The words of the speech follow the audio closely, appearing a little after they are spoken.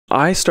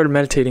I started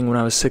meditating when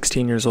I was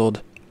 16 years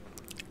old,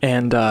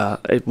 and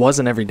it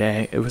wasn't every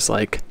day. It was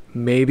like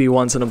maybe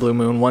once in a blue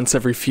moon, once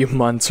every few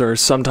months, or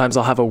sometimes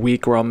I'll have a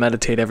week where I'll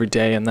meditate every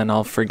day and then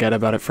I'll forget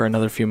about it for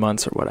another few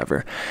months or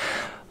whatever.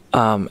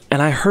 And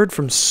I heard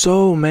from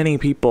so many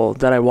people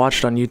that I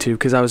watched on YouTube,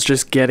 because I was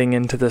just getting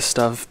into this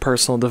stuff,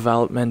 personal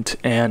development,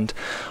 and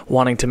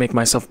wanting to make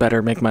myself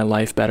better, make my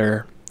life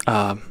better,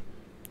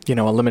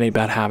 eliminate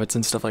bad habits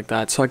and stuff like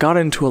that. So I got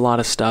into a lot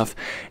of stuff,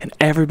 and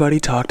everybody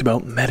talked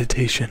about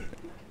meditation.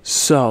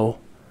 So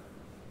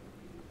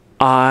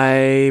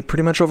I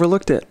pretty much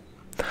overlooked it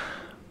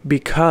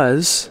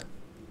because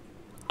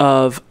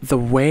of the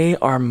way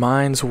our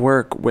minds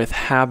work with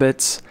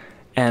habits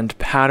and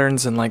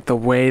patterns, and like the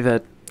way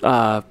that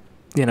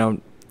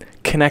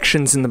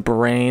connections in the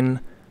brain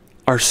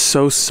are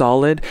so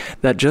solid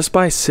that just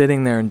by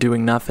sitting there and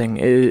doing nothing,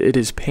 it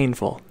is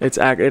painful. It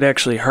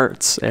actually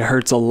hurts. It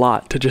hurts a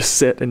lot to just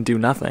sit and do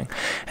nothing.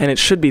 And it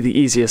should be the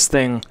easiest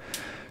thing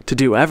to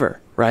do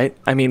ever, right?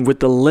 I mean, with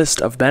the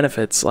list of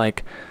benefits,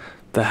 like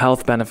the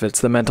health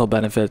benefits, the mental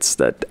benefits,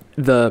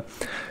 the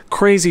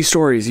crazy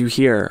stories you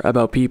hear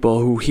about people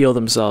who heal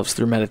themselves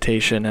through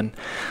meditation and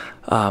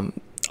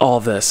all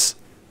this,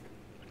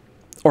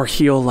 or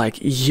heal like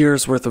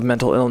years worth of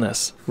mental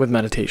illness with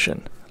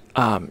meditation.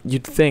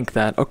 You'd think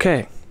that,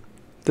 okay,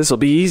 this will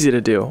be easy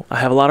to do. I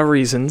have a lot of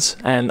reasons,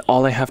 and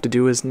all I have to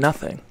do is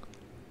nothing.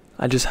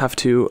 I just have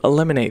to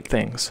eliminate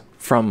things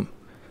from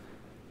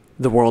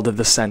the world of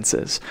the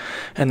senses,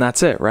 and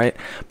that's it, right?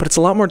 But it's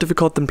a lot more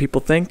difficult than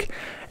people think,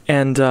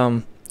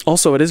 and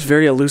also it is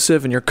very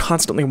elusive, and you're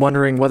constantly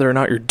wondering whether or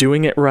not you're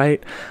doing it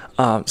right.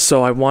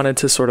 So I wanted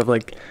to sort of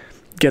like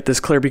get this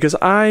clear, because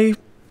I'm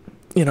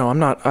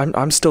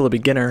still a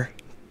beginner.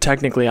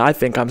 Technically, I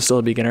think I'm still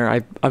a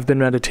beginner. I've been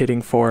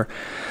meditating for,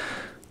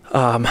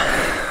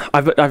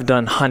 I've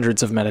done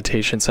hundreds of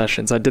meditation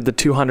sessions. I did the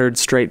 200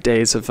 straight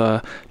days of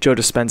Joe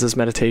Dispenza's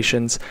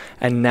meditations,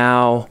 and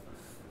now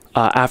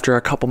after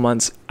a couple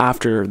months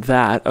after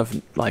that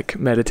of like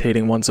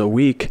meditating once a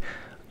week,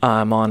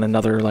 I'm on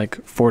another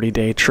like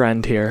 40-day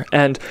trend here,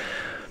 and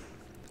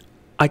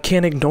I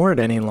can't ignore it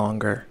any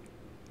longer.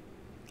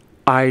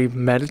 I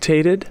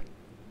meditated.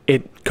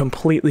 It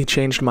completely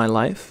changed my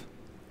life.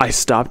 I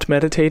stopped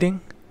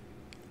meditating.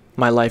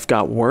 My life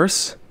got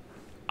worse.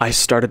 I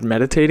started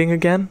meditating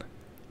again,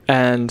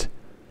 and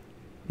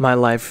my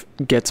life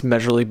gets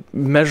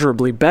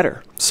measurably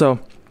better. So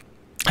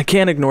I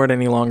can't ignore it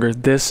any longer.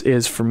 This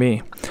is for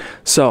me.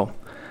 So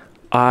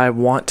I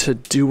want to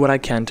do what I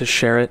can to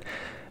share it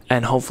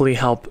and hopefully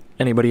help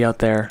anybody out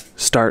there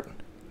start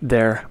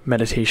their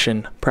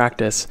meditation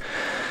practice.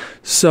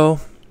 So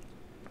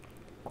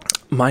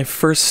my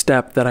first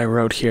step that I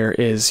wrote here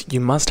is you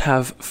must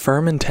have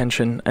firm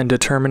intention and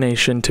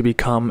determination to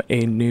become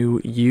a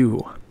new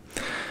you.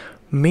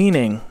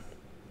 Meaning,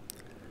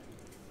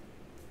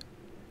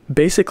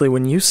 basically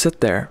when you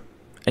sit there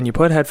and you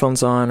put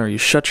headphones on or you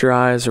shut your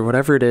eyes or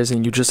whatever it is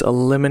and you just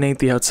eliminate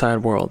the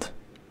outside world.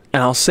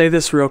 And I'll say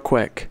this real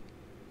quick.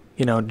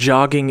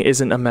 Jogging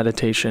isn't a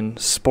meditation.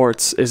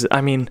 Sports is,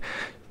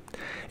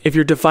 if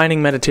you're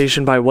defining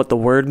meditation by what the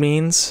word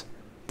means,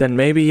 then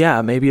maybe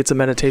it's a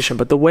meditation.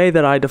 But the way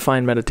that I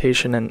define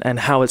meditation and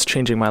how it's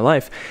changing my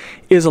life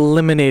is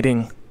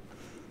eliminating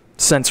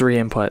sensory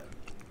input,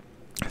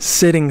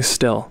 sitting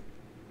still.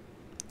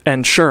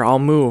 And sure, I'll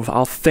move,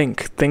 I'll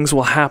think, things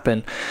will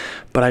happen,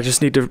 but I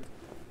just need to,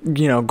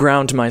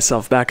 ground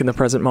myself back in the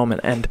present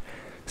moment and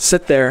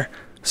sit there,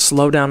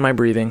 slow down my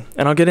breathing.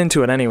 And I'll get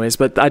into it anyways,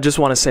 but I just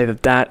want to say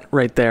that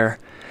right there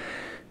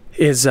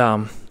is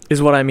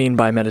what I mean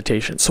by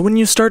meditation. So when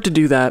you start to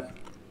do that,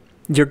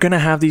 you're going to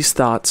have these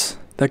thoughts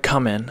that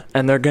come in,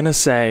 and they're going to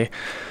say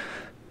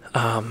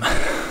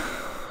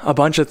a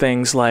bunch of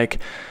things like,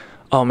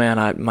 oh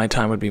man, my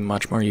time would be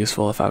much more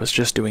useful if I was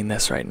just doing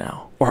this right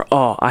now. Or,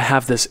 oh, I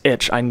have this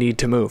itch, I need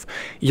to move.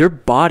 Your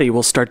body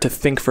will start to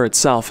think for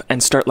itself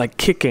and start like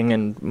kicking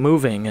and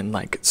moving and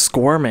like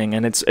squirming.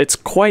 And it's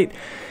quite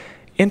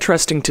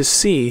interesting to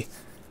see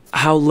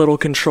how little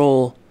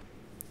control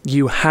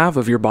you have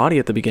of your body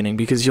at the beginning,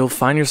 because you'll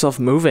find yourself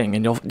moving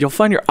and you'll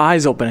find your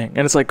eyes opening,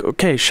 and it's like,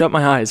 okay, shut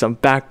my eyes, I'm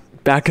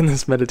back in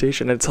this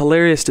meditation. It's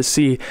hilarious to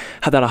see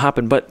how that'll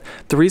happen. But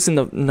the reason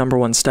the number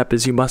one step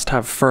is you must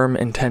have firm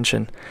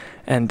intention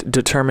and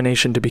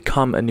determination to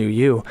become a new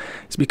you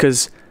is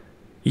because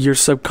your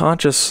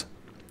subconscious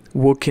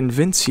will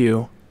convince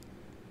you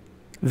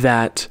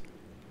that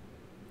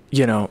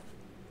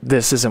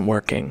this isn't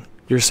working.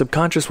 Your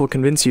subconscious will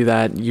convince you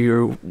that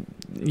you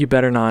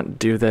better not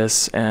do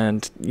this,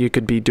 and you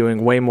could be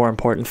doing way more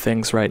important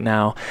things right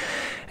now.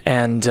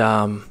 And,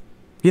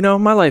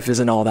 my life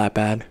isn't all that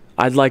bad.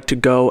 I'd like to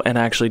go and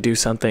actually do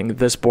something.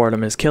 This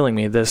boredom is killing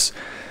me. And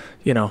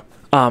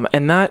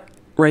that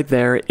right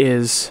there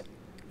is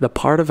the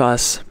part of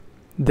us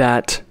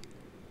that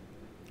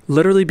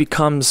literally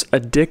becomes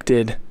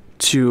addicted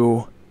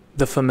to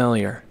the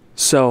familiar.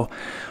 So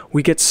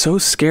we get so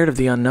scared of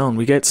the unknown.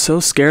 We get so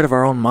scared of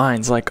our own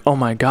minds. Like, oh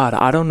my God,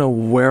 I don't know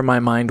where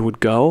my mind would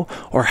go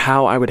or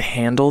how I would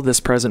handle this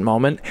present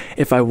moment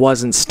if I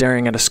wasn't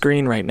staring at a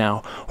screen right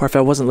now, or if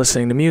I wasn't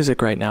listening to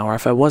music right now, or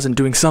if I wasn't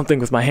doing something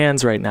with my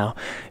hands right now.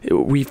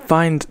 We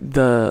find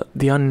the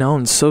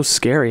unknown so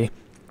scary.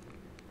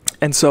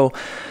 And so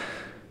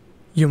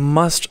you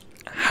must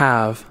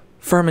have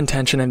firm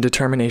intention and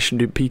determination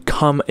to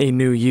become a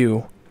new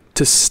you,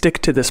 to stick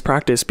to this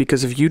practice,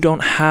 because if you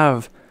don't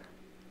have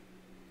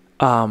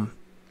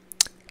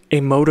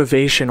a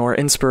motivation or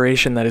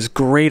inspiration that is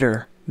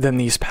greater than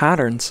these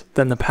patterns,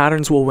 then the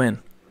patterns will win.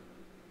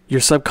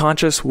 Your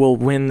subconscious will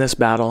win this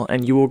battle,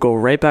 and you will go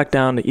right back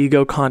down to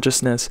ego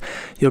consciousness.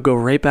 You'll go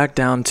right back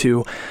down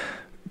to,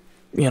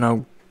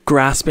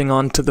 grasping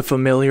onto the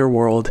familiar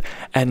world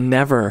and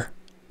never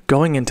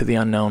going into the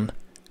unknown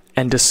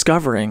and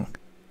discovering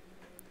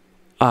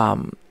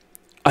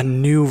a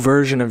new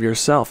version of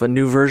yourself, a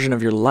new version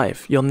of your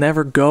life. You'll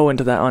never go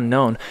into that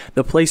unknown,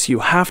 the place you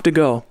have to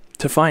go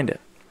to find it.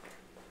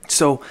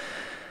 So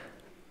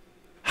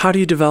how do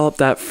you develop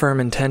that firm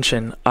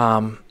intention?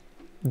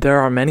 There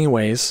are many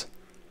ways.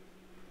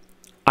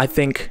 I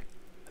think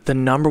the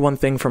number one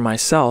thing for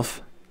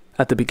myself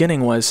at the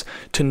beginning was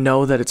to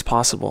know that it's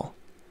possible.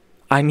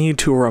 I need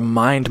to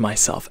remind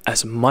myself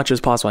as much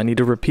as possible. I need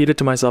to repeat it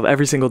to myself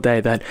every single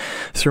day that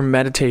through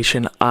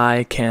meditation,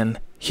 I can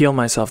heal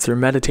myself. Through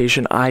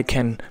meditation, I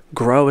can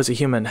grow as a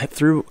human.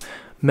 Through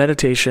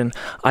meditation,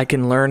 I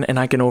can learn and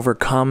I can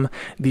overcome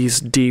these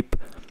deep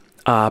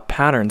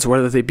patterns,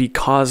 whether they be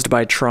caused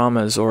by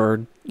traumas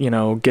or,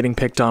 getting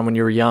picked on when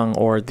you were young,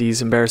 or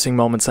these embarrassing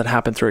moments that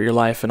happen throughout your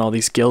life and all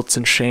these guilts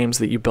and shames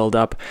that you build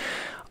up.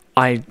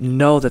 I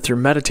know that through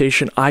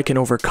meditation, I can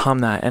overcome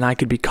that and I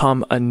could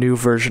become a new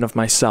version of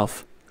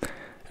myself.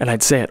 And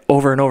I'd say it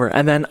over and over.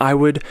 And then I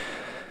would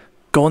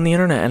go on the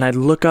internet and I'd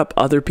look up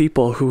other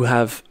people who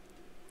have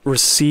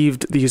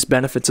received these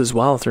benefits as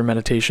well through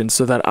meditation,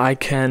 so that I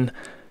can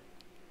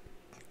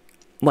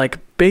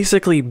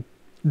basically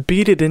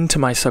beat it into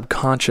my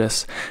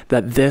subconscious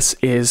that this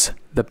is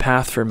the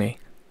path for me.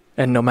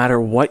 And no matter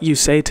what you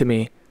say to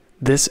me,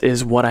 this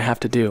is what I have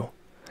to do.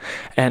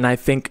 And I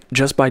think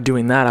just by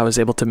doing that, I was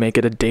able to make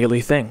it a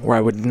daily thing where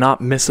I would not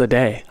miss a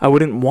day. I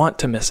wouldn't want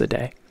to miss a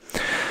day.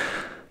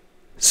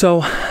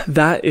 So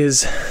that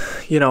is,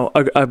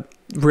 a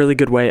really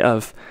good way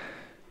of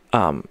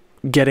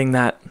getting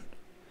that,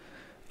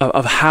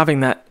 of having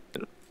that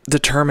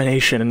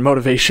determination and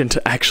motivation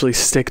to actually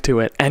stick to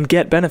it and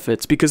get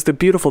benefits. Because the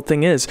beautiful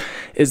thing is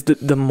that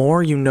the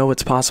more you know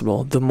it's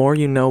possible, the more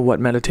you know what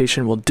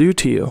meditation will do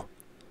to you,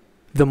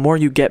 the more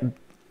you get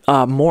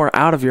more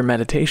out of your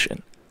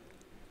meditation.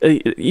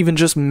 Even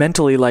just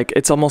mentally,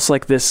 it's almost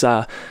like this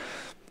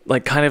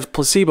kind of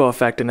placebo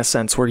effect in a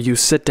sense, where you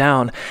sit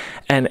down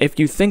and if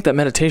you think that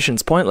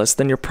meditation's pointless,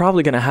 then you're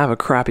probably going to have a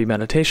crappy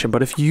meditation.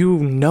 But if you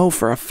know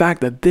for a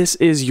fact that this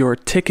is your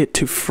ticket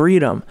to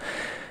freedom,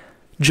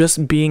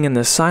 just being in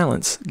this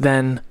silence,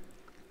 then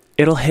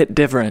it'll hit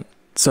different,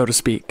 so to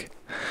speak.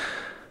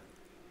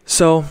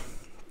 So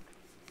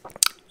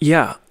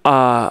yeah,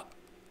 I'm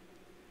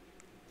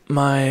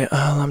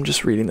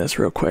just reading this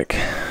real quick.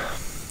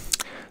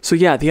 So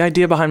yeah, the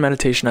idea behind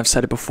meditation, I've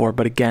said it before,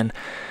 but again,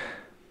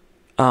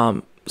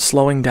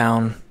 slowing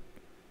down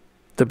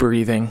the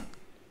breathing,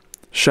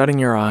 shutting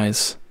your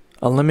eyes,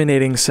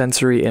 eliminating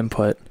sensory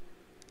input,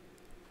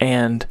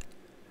 and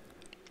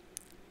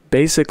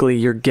basically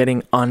you're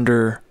getting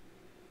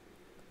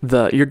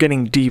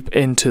deep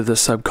into the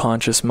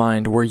subconscious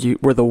mind where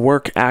the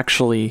work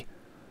actually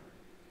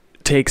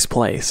takes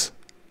place,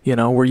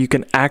 where you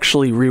can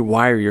actually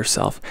rewire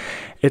yourself.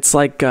 It's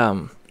like,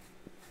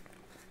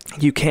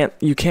 you can't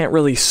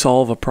really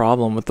solve a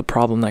problem with the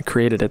problem that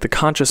created it. The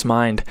conscious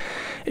mind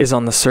is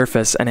on the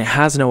surface and it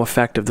has no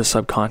effect of the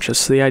subconscious.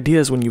 So the idea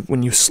is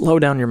when you slow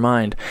down your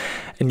mind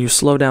and you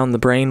slow down the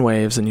brain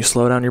waves and you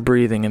slow down your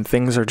breathing and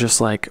things are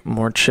just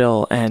more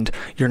chill and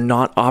you're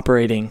not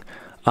operating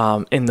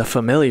in the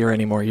familiar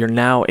anymore. You're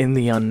now in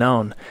the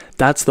unknown.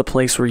 That's the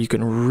place where you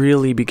can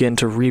really begin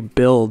to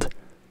rebuild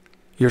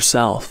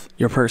yourself,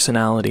 your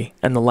personality,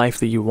 and the life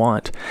that you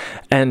want.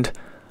 And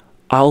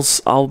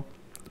I'll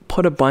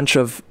put a bunch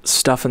of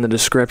stuff in the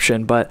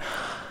description, but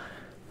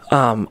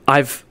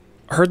I've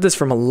heard this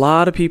from a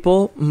lot of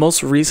people.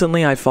 Most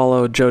recently, I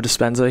follow Joe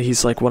Dispenza.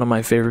 He's one of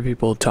my favorite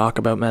people to talk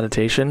about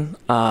meditation.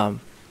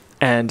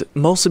 And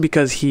mostly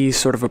because he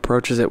sort of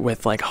approaches it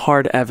with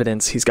hard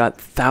evidence. He's got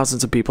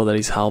thousands of people that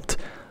he's helped,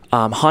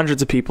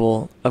 hundreds of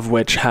people of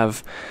which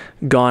have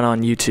gone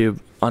on YouTube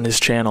on his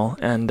channel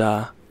and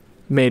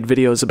made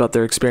videos about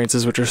their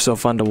experiences, which are so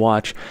fun to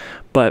watch.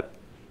 But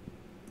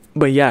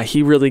yeah,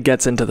 he really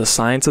gets into the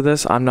science of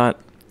this. I'm not,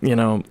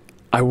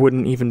 I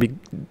wouldn't even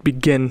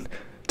begin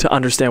to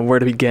understand where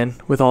to begin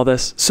with all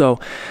this. So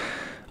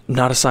I'm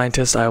not a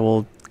scientist. I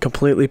will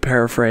completely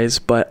paraphrase,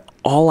 but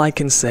all I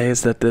can say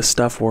is that this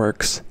stuff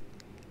works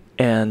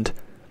and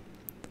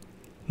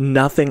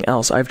nothing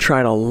else. I've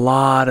tried a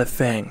lot of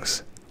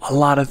things, a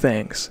lot of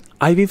things.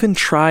 I've even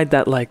tried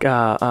that like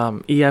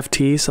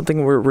EFT,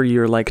 something where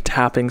you're like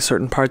tapping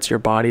certain parts of your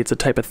body. It's a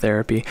type of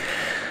therapy.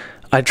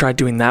 I tried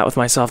doing that with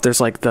myself. There's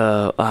like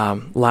the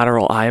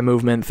lateral eye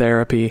movement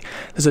therapy.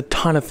 There's a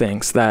ton of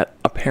things that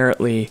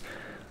apparently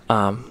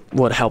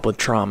would help with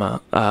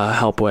trauma,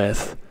 help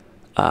with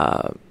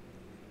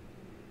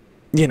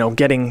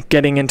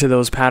getting into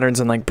those patterns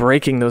and like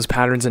breaking those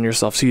patterns in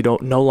yourself, so you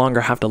don't no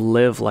longer have to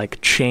live like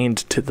chained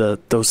to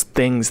those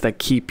things that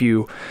keep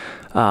you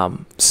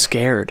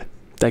scared,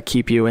 that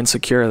keep you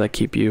insecure, that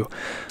keep you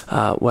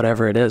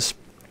whatever it is.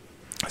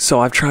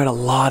 So I've tried a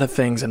lot of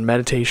things, and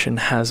meditation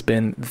has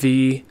been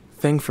the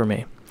thing for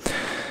me.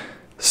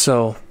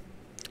 So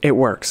it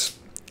works.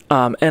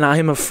 And I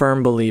am a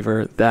firm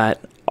believer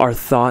that our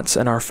thoughts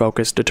and our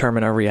focus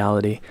determine our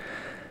reality.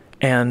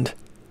 And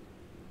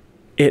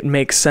it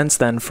makes sense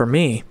then for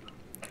me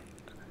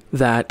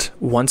that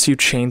once you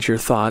change your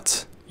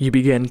thoughts, you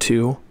begin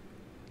to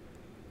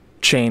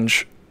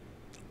change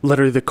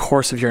literally the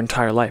course of your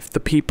entire life. The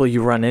people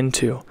you run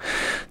into,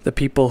 the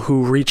people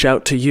who reach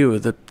out to you,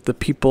 the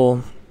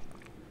people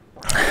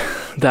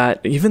that,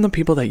 even the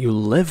people that you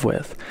live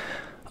with,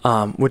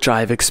 which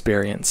I've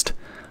experienced.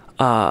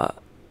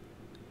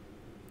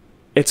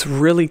 It's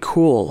really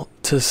cool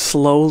to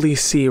slowly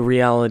see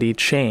reality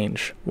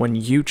change when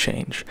you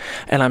change.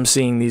 And I'm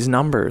seeing these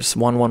numbers,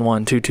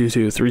 111,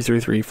 222,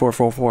 333,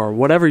 444,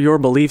 whatever your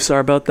beliefs are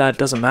about that,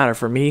 doesn't matter.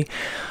 For me,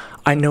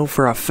 I know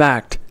for a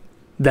fact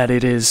that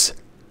it is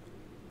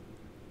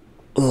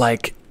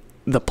like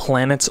the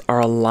planets are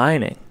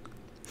aligning.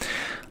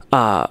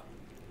 And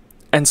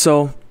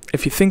so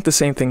if you think the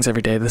same things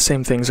every day, the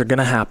same things are going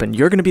to happen.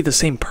 You're going to be the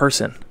same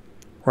person,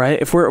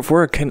 right? If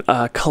we're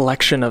a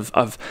collection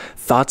of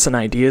thoughts and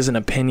ideas and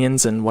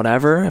opinions and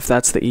whatever, if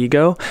that's the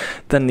ego,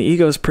 then the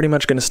ego is pretty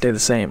much going to stay the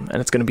same,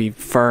 and it's going to be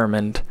firm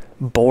and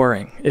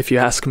boring, if you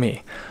ask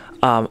me.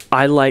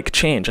 I like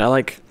change. I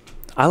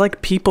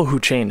like people who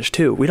change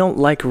too. We don't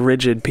like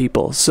rigid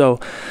people. So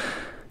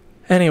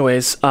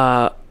anyways,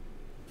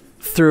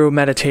 through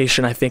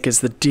meditation, I think,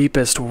 is the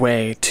deepest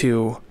way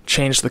to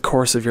change the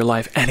course of your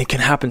life. And it can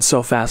happen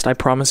so fast. I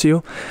promise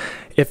you,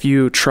 if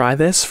you try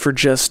this for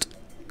just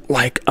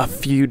like a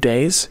few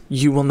days,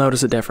 you will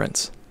notice a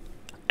difference.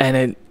 And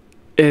it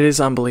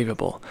is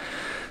unbelievable.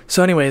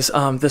 So anyways,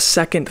 the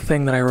second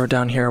thing that I wrote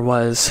down here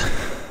was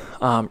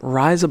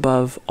rise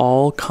above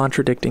all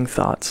contradicting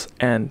thoughts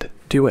and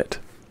do it.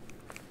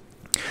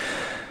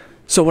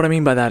 So what I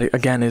mean by that,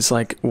 again, is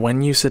like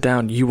when you sit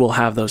down, you will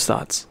have those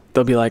thoughts.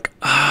 They'll be like,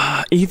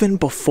 even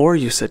before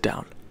you sit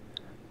down.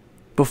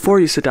 Before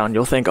you sit down,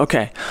 you'll think,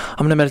 okay, I'm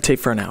going to meditate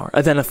for an hour.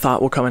 And then a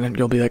thought will come in and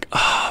you'll be like, but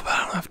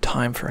I don't have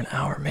time for an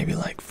hour, maybe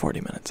like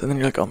 40 minutes. And then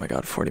you're like, oh my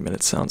God, 40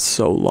 minutes sounds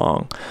so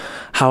long.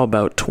 How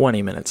about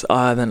 20 minutes?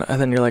 And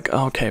then you're like,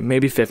 okay,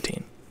 maybe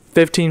 15.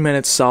 15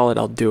 minutes solid,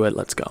 I'll do it,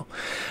 let's go.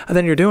 And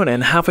then you're doing it,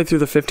 and halfway through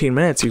the 15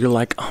 minutes, you're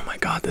like, oh my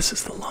God, this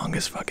is the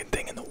longest fucking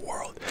thing in the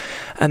world.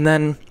 And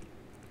then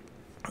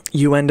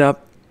you end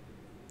up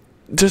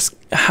just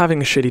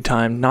having a shitty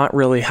time, not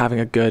really having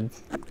a good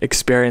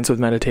experience with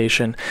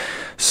meditation.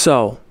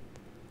 So,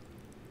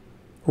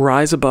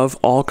 rise above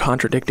all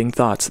contradicting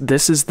thoughts.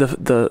 This is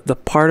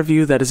the part of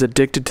you that is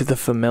addicted to the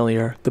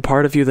familiar, the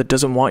part of you that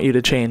doesn't want you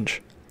to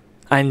change.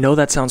 I know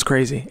that sounds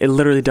crazy. It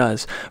literally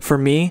does. For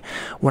me,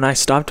 when I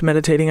stopped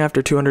meditating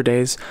after 200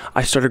 days,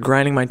 I started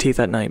grinding my teeth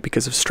at night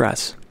because of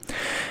stress.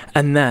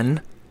 And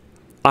then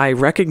I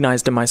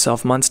recognized in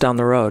myself months down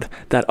the road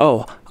that,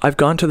 I've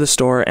gone to the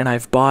store and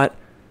I've bought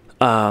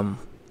a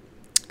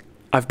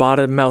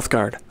mouth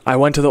guard. I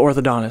went to the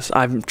orthodontist.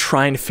 I'm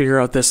trying to figure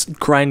out this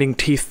grinding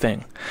teeth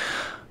thing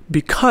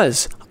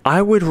because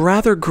I would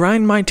rather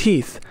grind my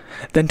teeth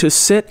than to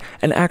sit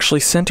and actually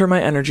center my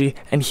energy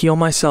and heal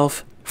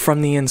myself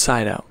from the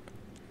inside out.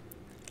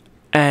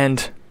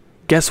 And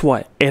guess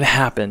what? It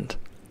happened.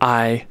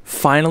 I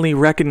finally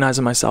recognized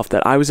in myself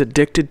that I was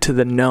addicted to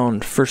the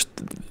known for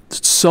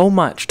so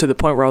much to the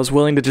point where I was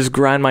willing to just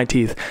grind my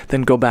teeth,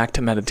 then go back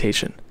to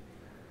meditation.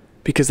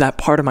 Because that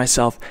part of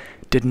myself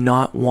did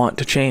not want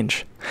to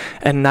change.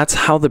 And that's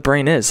how the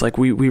brain is. Like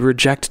we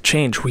reject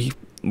change. We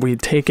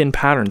take in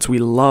patterns. We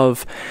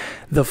love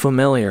the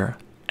familiar.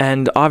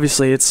 And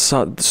obviously it's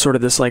sort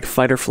of this like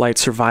fight or flight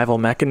survival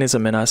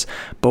mechanism in us,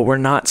 but we're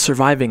not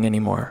surviving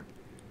anymore.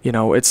 You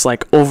know, it's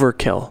like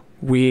overkill.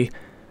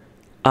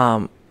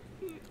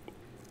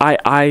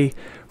 I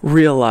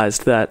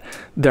realized that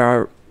there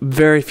are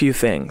very few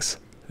things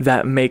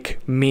that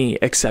make me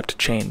accept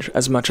change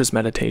as much as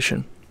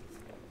meditation.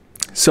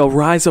 So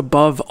rise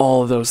above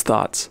all of those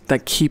thoughts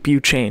that keep you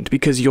chained,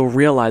 because you'll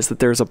realize that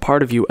there's a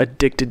part of you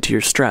addicted to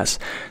your stress.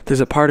 There's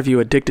a part of you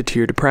addicted to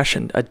your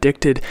depression,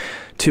 addicted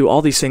to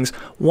all these things.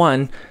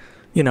 One,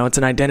 it's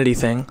an identity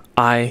thing.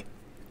 I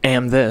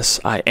am this,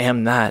 I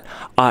am that.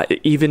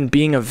 Even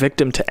being a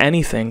victim to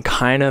anything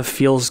kind of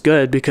feels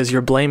good because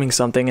you're blaming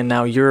something and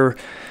now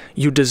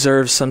you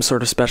deserve some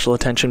sort of special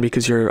attention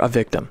because you're a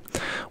victim.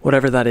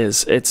 Whatever that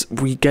is,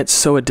 we get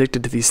so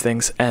addicted to these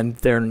things and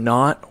they're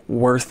not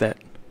worth it.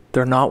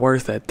 They're not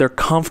worth it. They're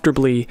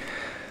comfortably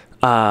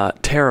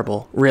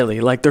terrible,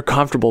 really. Like, they're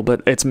comfortable,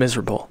 but it's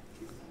miserable.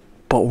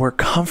 But we're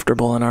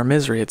comfortable in our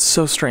misery. It's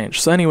so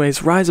strange. So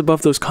anyways, rise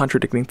above those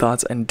contradicting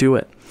thoughts and do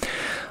it.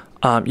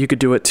 You could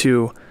do it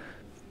to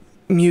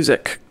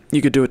music.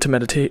 You could do it to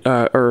meditate,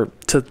 or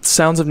to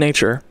sounds of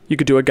nature. You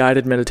could do a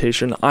guided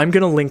meditation. I'm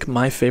going to link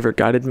my favorite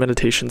guided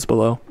meditations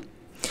below,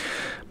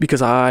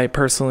 because I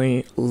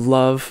personally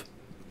love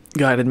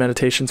guided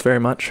meditations very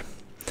much.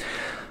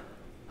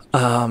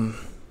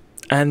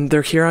 And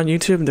they're here on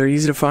YouTube. They're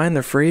easy to find.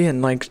 They're free.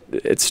 And like,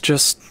 it's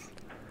just,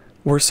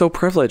 we're so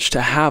privileged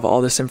to have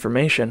all this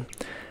information.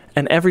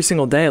 And every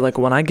single day, like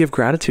when I give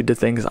gratitude to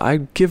things,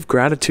 I give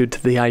gratitude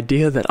to the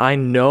idea that I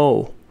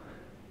know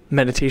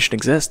meditation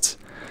exists.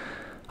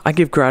 I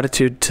give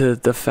gratitude to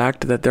the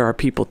fact that there are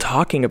people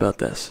talking about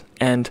this.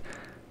 And,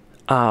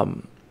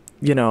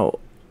 you know,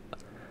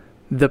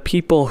 the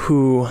people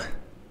who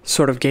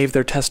sort of gave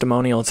their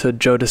testimonial to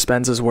Joe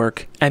Dispenza's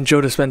work, and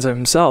Joe Dispenza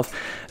himself,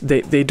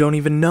 they don't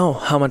even know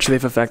how much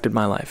they've affected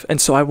my life.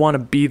 And so I want to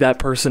be that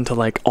person to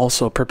like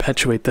also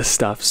perpetuate this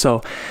stuff.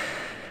 So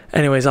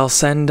anyways, I'll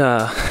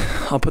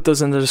put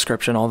those in the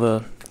description, all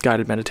the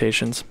guided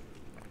meditations.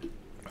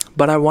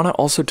 But I want to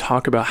also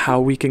talk about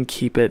how we can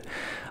keep it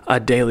a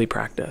daily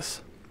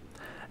practice.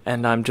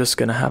 And I'm just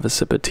going to have a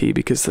sip of tea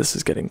because this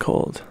is getting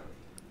cold.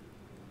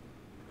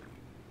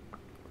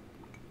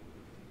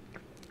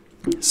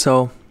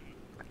 So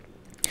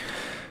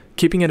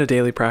keeping it a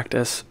daily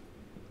practice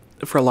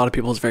for a lot of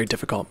people is very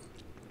difficult.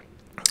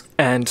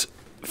 And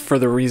for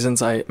the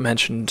reasons I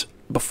mentioned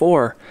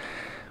before,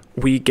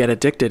 we get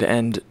addicted,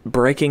 and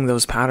breaking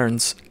those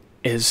patterns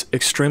is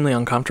extremely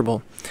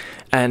uncomfortable.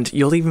 And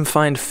you'll even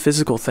find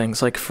physical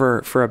things. Like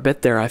for a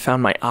bit there, I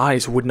found my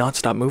eyes would not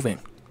stop moving.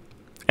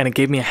 And it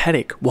gave me a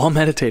headache while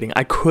meditating.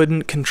 I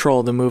couldn't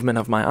control the movement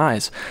of my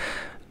eyes.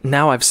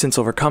 Now I've since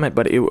overcome it,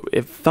 but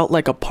it felt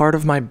like a part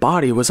of my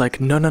body was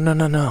like,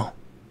 no.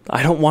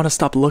 I don't want to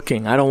stop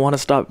looking. I don't want to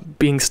stop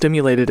being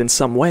stimulated in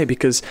some way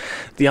because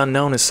the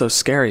unknown is so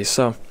scary.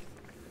 So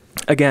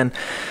again,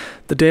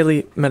 the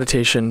daily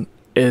meditation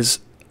is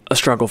a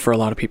struggle for a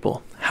lot of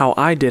people. How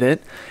I did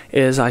it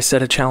is I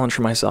set a challenge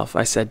for myself.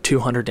 I said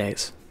 200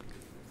 days.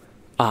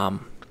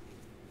 And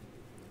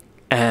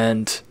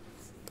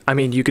I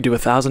mean, you could do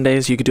 1,000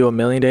 days, you could do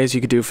 1,000,000 days,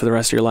 you could do it for the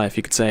rest of your life.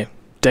 You could say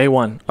day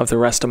 1 of the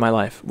rest of my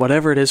life,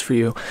 whatever it is for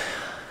you.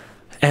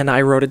 And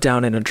I wrote it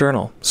down in a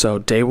journal. So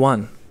day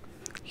 1,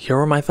 here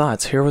were my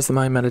thoughts. Here was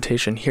my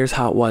meditation. Here's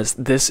how it was.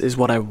 This is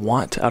what I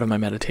want out of my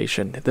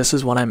meditation. This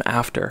is what I'm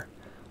after.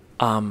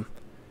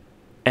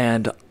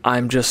 And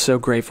I'm just so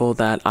grateful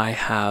that I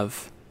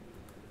have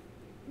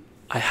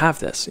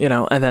this, you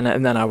know, and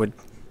then I would,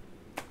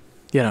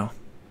 you know,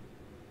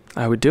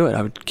 I would do it.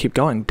 I would keep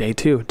going. Day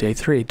 2, day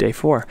 3, day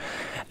 4,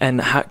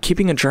 and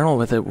keeping a journal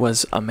with it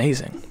was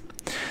amazing.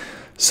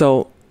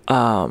 So,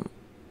 as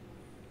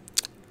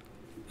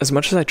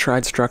much as I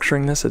tried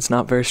structuring this, it's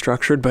not very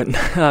structured, but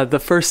the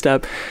first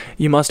step,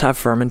 you must have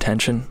firm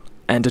intention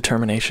and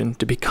determination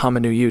to become a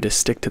new you, to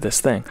stick to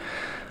this thing.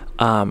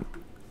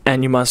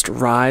 And you must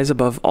rise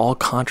above all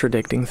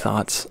contradicting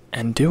thoughts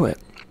and do it.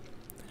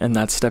 And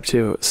that's step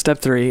 2. Step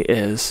 3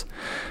 is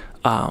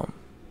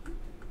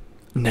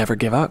never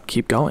give up.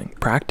 Keep going.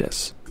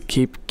 Practice.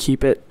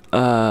 Keep it,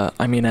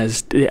 I mean,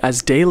 as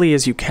daily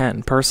as you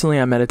can. Personally,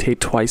 I meditate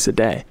twice a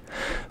day.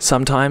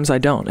 Sometimes I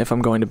don't. If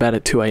I'm going to bed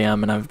at 2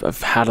 a.m. and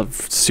I've had a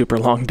super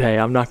long day,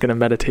 I'm not going to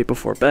meditate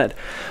before bed.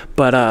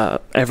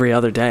 But every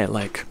other day,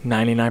 like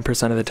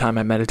 99% of the time,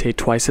 I meditate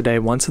twice a day,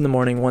 once in the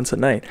morning, once at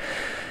night.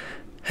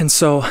 And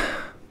so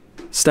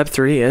step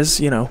 3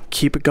 is, you know,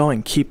 keep it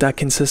going. Keep that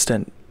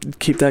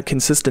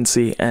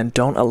consistency, and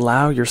don't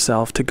allow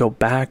yourself to go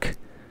back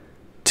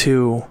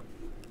to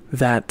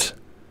that,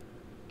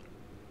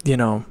 you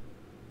know,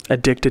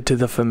 addicted to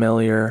the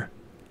familiar,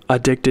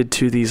 addicted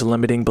to these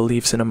limiting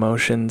beliefs and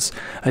emotions,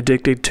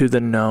 addicted to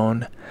the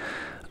known.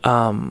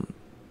 Don't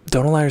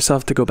allow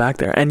yourself to go back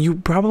there. And you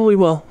probably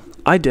will.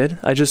 I did.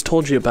 I just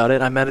told you about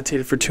it. I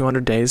meditated for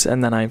 200 days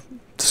and then I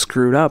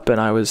screwed up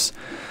and I was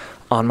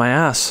on my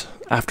ass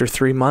after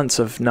 3 months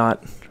of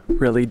not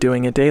really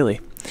doing it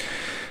daily.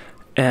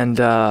 And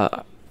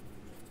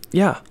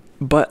yeah,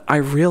 but I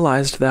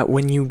realized that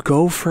when you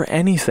go for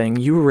anything,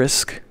 you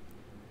risk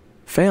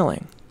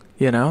failing.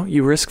 You know,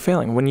 you risk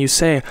failing. When you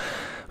sign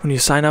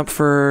up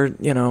for,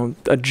 you know,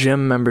 a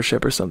gym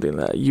membership or something,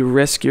 that you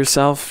risk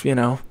yourself, you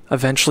know,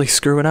 eventually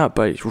screwing up.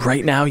 But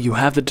right now you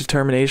have the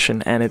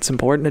determination, and it's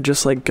important to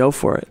just like go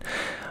for it.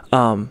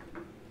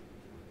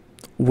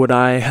 Would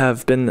I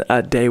have been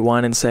at day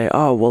 1 and say,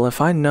 oh, well,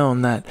 if I'd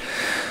known that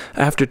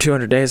after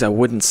 200 days I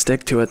wouldn't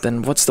stick to it,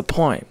 then what's the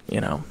point? You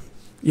know,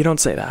 you don't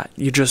say that.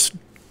 You just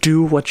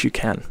do what you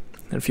can.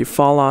 And if you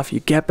fall off,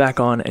 you get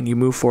back on and you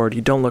move forward.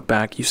 You don't look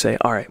back. You say,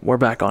 all right, we're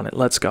back on it.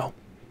 Let's go.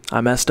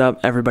 I messed up.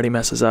 Everybody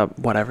messes up.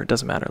 Whatever. It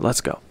doesn't matter.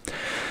 Let's go.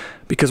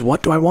 Because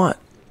what do I want?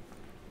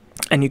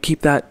 And you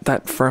keep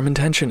that firm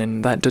intention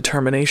and that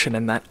determination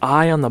and that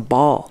eye on the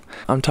ball.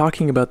 I'm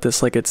talking about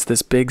this like it's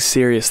this big,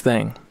 serious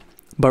thing.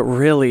 But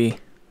really,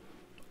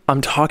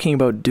 I'm talking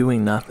about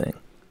doing nothing.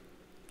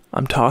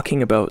 I'm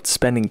talking about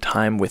spending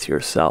time with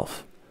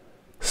yourself,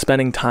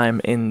 spending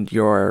time in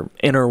your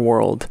inner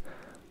world,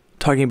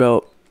 talking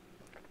about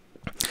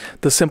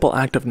the simple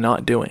act of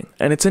not doing.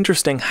 And it's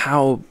interesting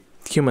how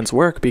humans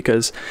work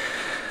because,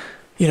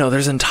 you know,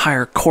 there's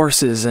entire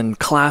courses and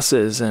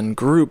classes and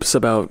groups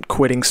about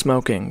quitting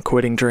smoking,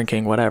 quitting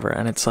drinking, whatever.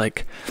 And it's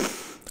like,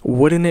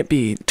 wouldn't it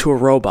be to a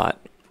robot,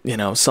 you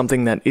know,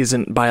 something that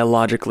isn't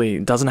biologically,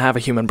 doesn't have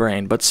a human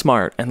brain, but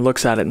smart, and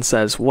looks at it and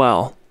says,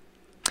 well,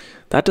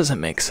 that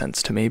doesn't make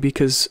sense to me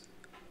because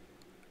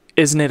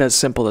isn't it as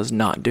simple as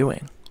not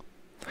doing?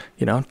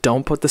 You know,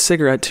 don't put the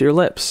cigarette to your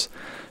lips.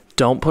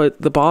 Don't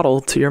put the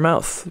bottle to your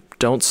mouth.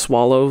 Don't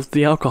swallow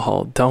the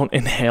alcohol. Don't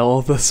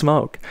inhale the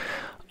smoke.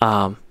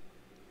 But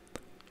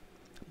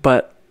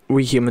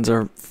we humans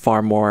are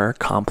far more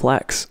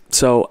complex.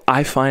 So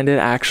I find it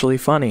actually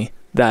funny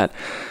that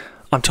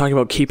I'm talking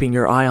about keeping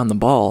your eye on the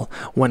ball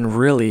when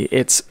really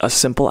it's a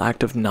simple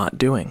act of not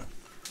doing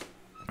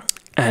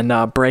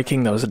and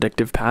breaking those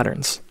addictive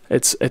patterns.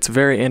 It's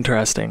very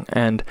interesting.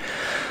 And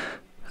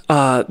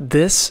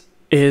this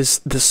is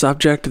the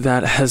subject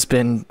that has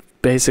been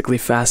basically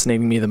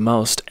fascinating me the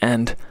most.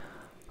 And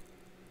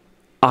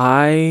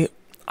I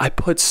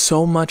put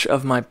so much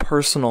of my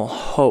personal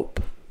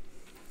hope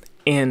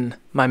in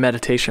my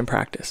meditation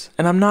practice.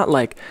 And I'm not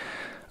like,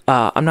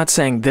 I'm not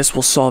saying this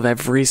will solve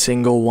every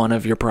single one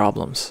of your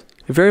problems.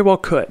 It very well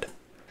could,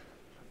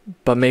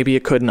 but maybe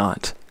it could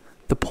not.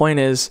 The point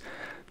is,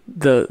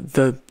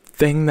 the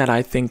thing that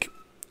I think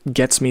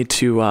gets me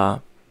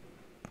to,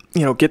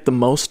 get the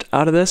most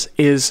out of this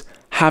is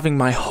having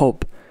my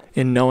hope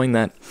in knowing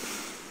that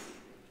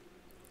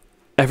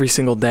every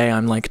single day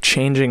I'm like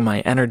changing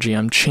my energy.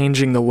 I'm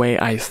changing the way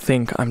I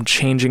think. I'm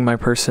changing my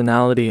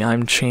personality.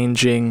 I'm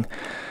changing,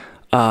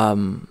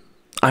 I'm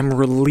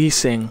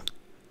releasing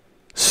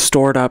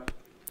stored up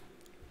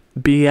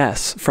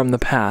BS from the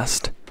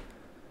past,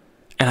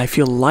 and I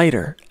feel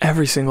lighter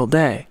every single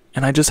day.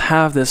 And I just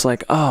have this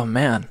like, oh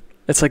man,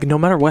 it's like no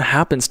matter what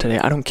happens today,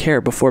 I don't care.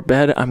 Before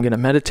bed, I'm going to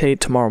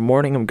meditate. Tomorrow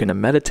morning, I'm going to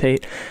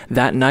meditate.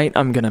 That night,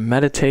 I'm going to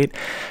meditate.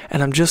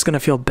 And I'm just going to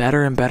feel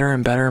better and better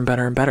and better and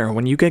better and better.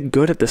 When you get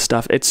good at this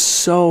stuff, it's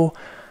so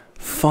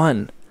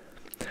fun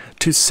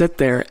to sit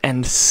there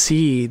and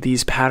see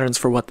these patterns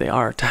for what they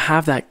are, to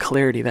have that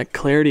clarity. That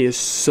clarity is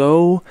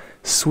so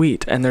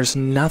sweet, and there's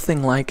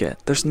nothing like it.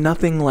 There's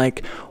nothing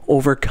like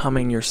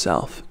overcoming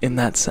yourself in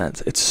that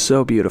sense. It's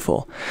so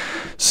beautiful.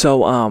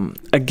 So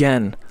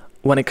again,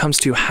 when it comes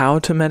to how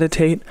to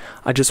meditate,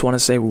 I just want to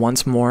say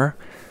once more,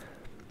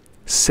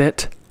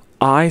 sit.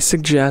 I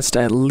suggest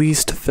at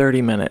least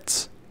 30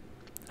 minutes.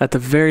 At the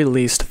very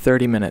least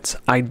 30 minutes.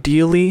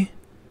 Ideally,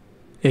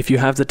 if you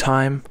have the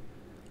time,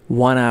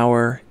 1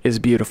 hour is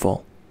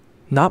beautiful.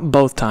 Not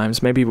both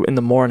times, maybe in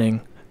the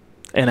morning,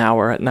 an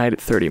hour, at night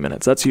at 30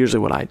 minutes. That's usually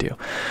what I do.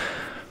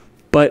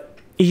 But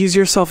ease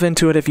yourself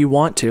into it if you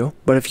want to.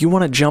 But if you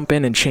want to jump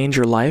in and change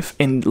your life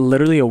in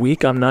literally a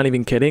week, I'm not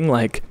even kidding,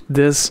 like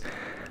this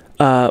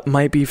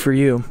might be for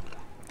you.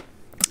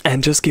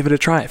 And just give it a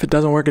try. If it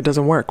doesn't work, it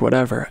doesn't work,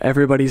 whatever.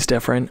 Everybody's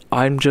different.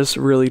 I'm just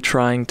really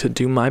trying to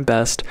do my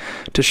best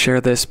to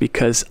share this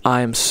because I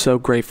am so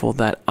grateful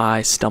that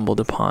I stumbled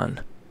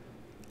upon,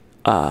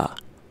 at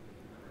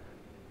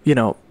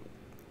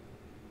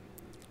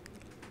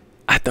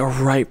the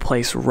right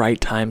place,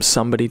 right time,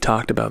 somebody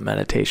talked about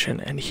meditation,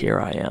 and here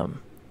I am.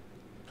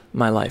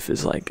 My life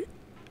is like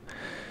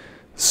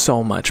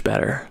so much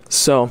better.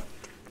 So,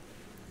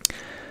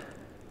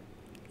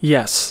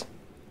 yes,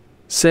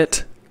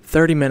 sit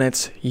 30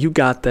 minutes. You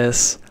got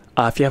this.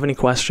 If you have any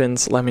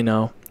questions, let me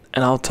know,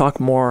 and I'll talk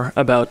more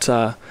about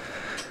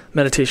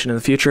meditation in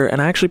the future.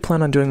 And I actually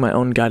plan on doing my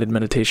own guided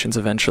meditations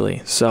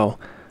eventually. So,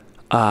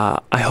 I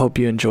hope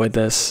you enjoyed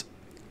this.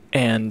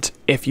 And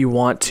if you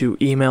want to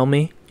email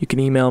me, you can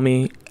email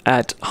me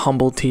at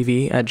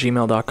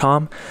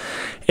humbletv@gmail.com,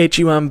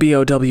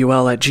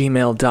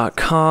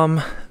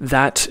 humbowl@gmail.com.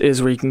 That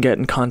is where you can get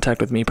in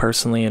contact with me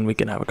personally, and we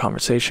can have a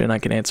conversation. I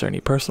can answer any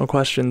personal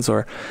questions,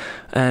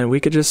 and we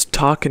could just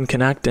talk and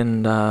connect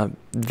and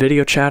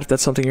video chat if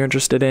that's something you're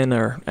interested in,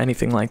 or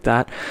anything like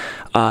that.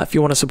 If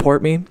you want to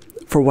support me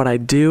for what I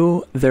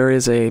do, there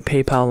is a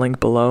PayPal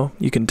link below.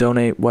 You can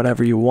donate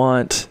whatever you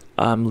want.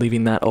 I'm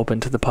leaving that open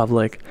to the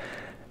public.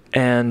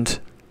 And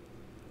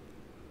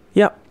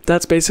yeah,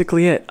 that's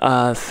basically it.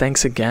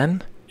 Thanks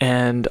again.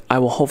 And I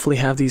will hopefully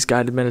have these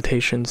guided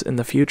meditations in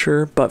the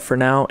future. But for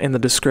now, in the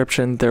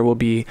description, there will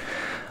be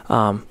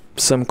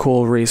some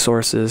cool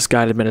resources,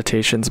 guided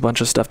meditations, a bunch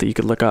of stuff that you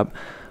could look up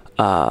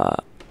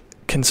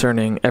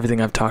concerning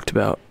everything I've talked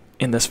about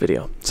in this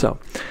video. So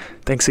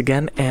thanks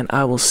again, and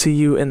I will see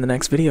you in the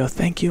next video.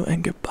 Thank you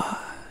and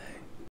goodbye.